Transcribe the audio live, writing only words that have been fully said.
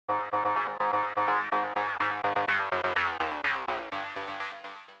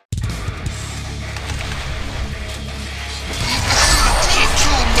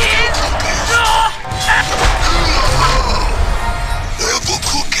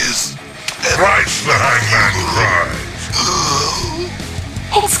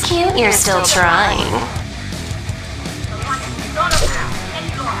It's cute you're still trying.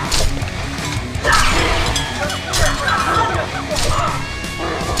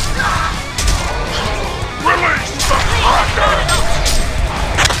 Release the Kraken!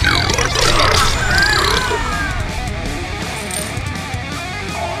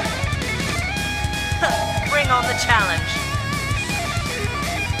 Bring on the challenge.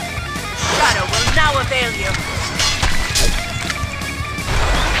 Shadow will now avail you.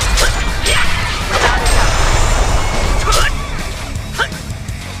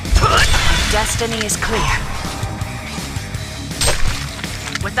 Destiny is clear.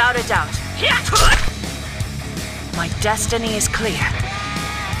 Without a doubt. My destiny is clear.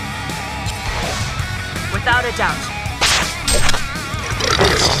 Without a doubt.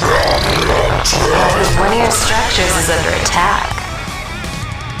 One of your structures is under attack.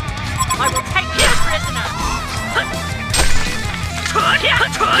 I will take you prisoner.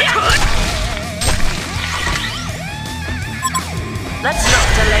 Let's not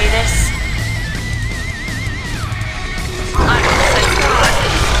delay this. I will say good.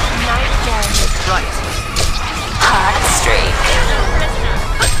 Night again. Right. Hot streak.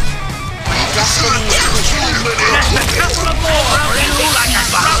 Destiny is clear. A couple of more of you like a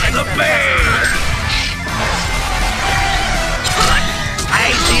drop in the bear!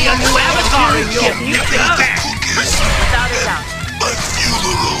 I see a new avatar in your future! Without a doubt. My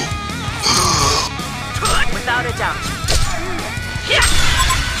funeral! Without a doubt.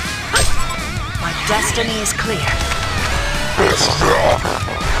 My destiny is clear.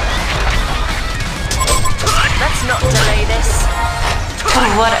 Let's not delay this.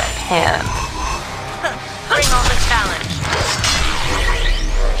 What a pimp. Bring on the challenge.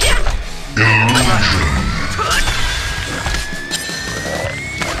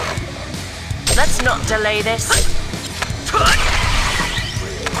 Let's not delay this.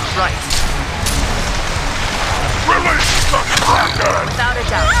 Right. Release the Kraken! Without a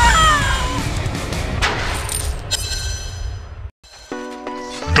doubt.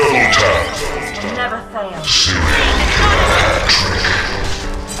 Double tap! Never fail. Hat trick!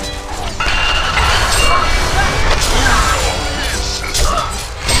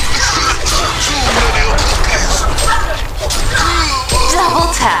 Double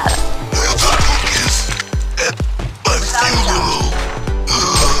tap.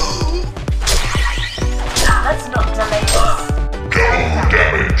 Let's not delay this. Double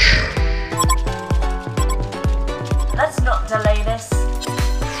damage! Let's not delay this.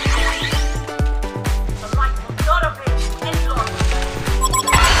 The light will not avail you any longer.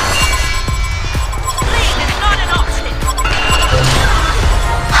 Fleeing is not an option.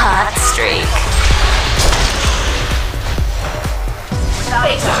 Hot streak. Without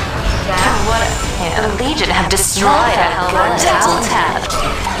a doubt. What a pimp. The Legion have destroyed a double tap.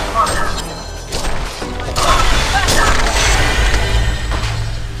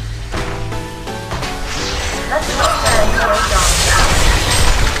 Let's not delay this.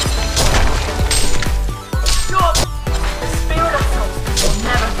 The spirit of Solstice will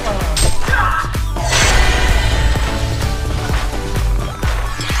never fail.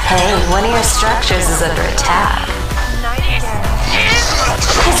 Hey, one of your structures is under attack.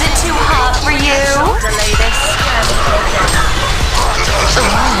 Is it too hot for you? Delay this.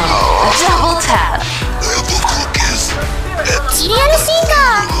 Oh, double tap.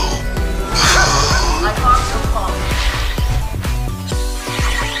 My heart will fall.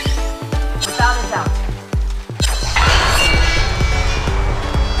 Without a doubt.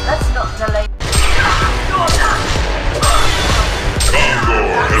 Let's not delay. Condor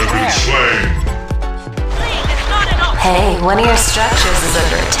has been slain! Fleeing is not an option. Hey, one of your structures is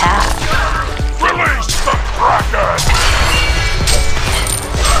under attack. Release the Kraken!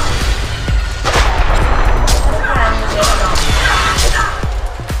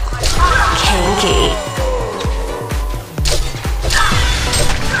 Kinky.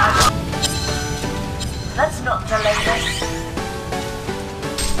 Let's not delay this.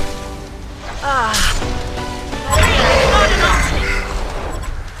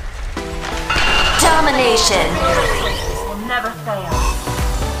 Domination. This will never fail.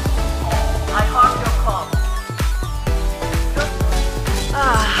 I hark your call.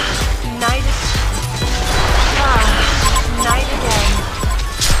 Night again.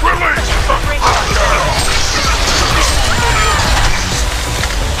 Release the Kraken!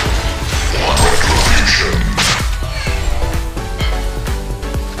 Retribution!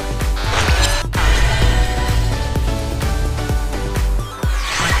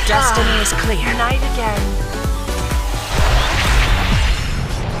 Destiny is clear. Night again.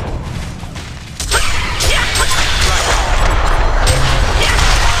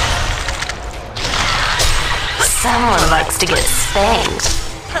 likes to get spanked.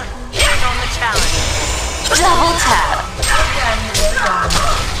 Bring on the challenge. Double tap. Again, way down.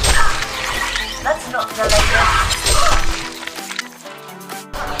 Let's not delay this.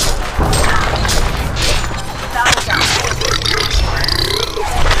 Without a doubt.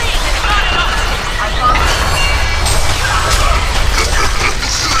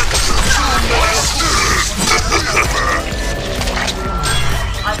 I can't.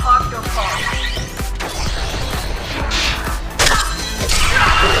 I parked your car.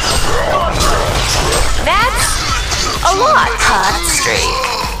 That's a lot. Hot streak.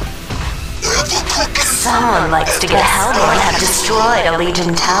 Someone likes to get Hellborn have destroyed a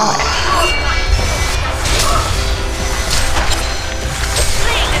Legion tower.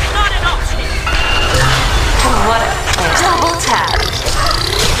 What a double tap.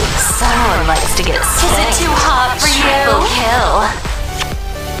 Someone likes to get spanked. Is it too hot for you? Triple kill.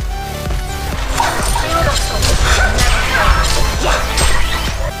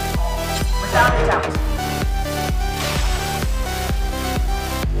 Without a doubt.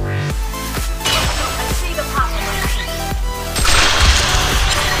 I see the power.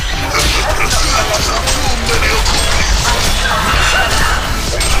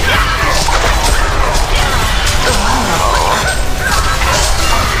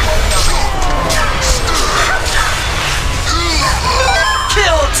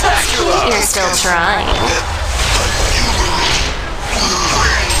 You're still trying.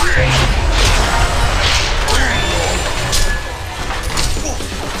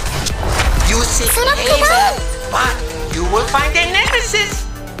 You seek payback, but you will find a nemesis.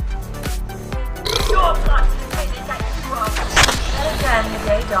 Your blood is raining like a drug. And again, the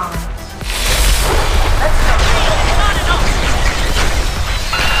day dawns. Let's go.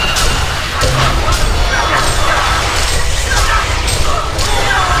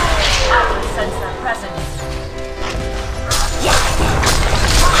 I can sense their presence.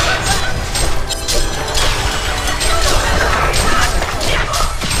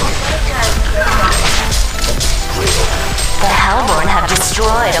 The Hellborn have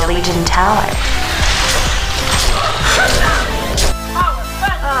destroyed a Legion tower.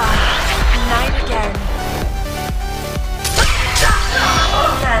 Night again.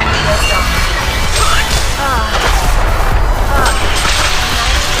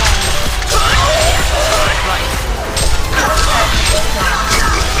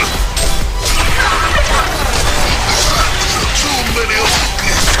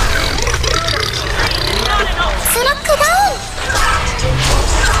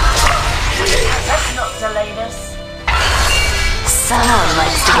 Let's not delay this. Someone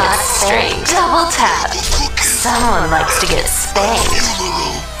likes to get spanked. Double tap. Someone likes to get spanked.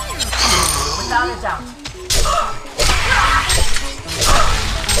 Without a doubt.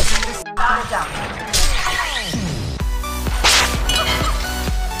 Without a doubt.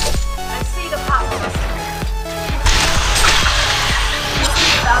 I see the power.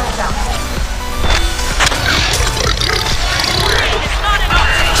 Without a doubt.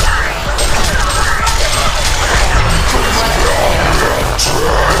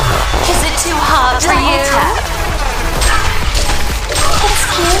 Is it too hot for you? It's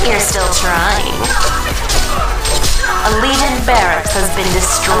cute. You're still trying. A Legion barracks has been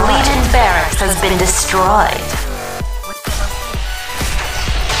destroyed. A Legion barracks has been destroyed.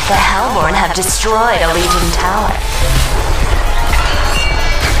 The Hellborn have destroyed a Legion tower.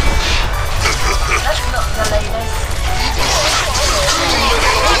 Let's not delay this.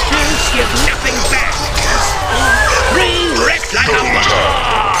 Give nothing back. Rain wreck like a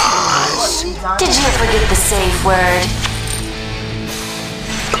boss. Did you forget the safe word?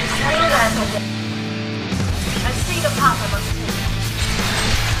 I see the power of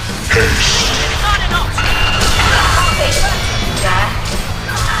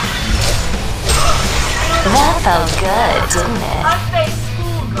That felt good, didn't it? I face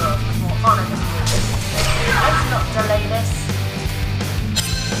schoolgirls with more honor than you. Let's not delay this.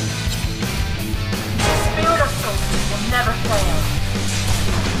 The spirit of solstice will never fail.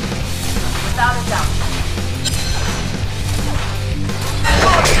 Without a doubt.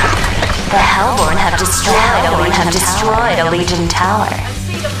 The Hellborn have destroyed a Legion tower. I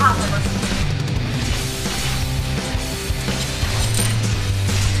see the power of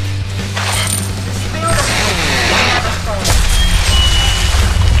the spirit of solstice will never fail.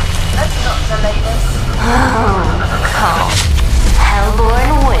 Let's not delay this.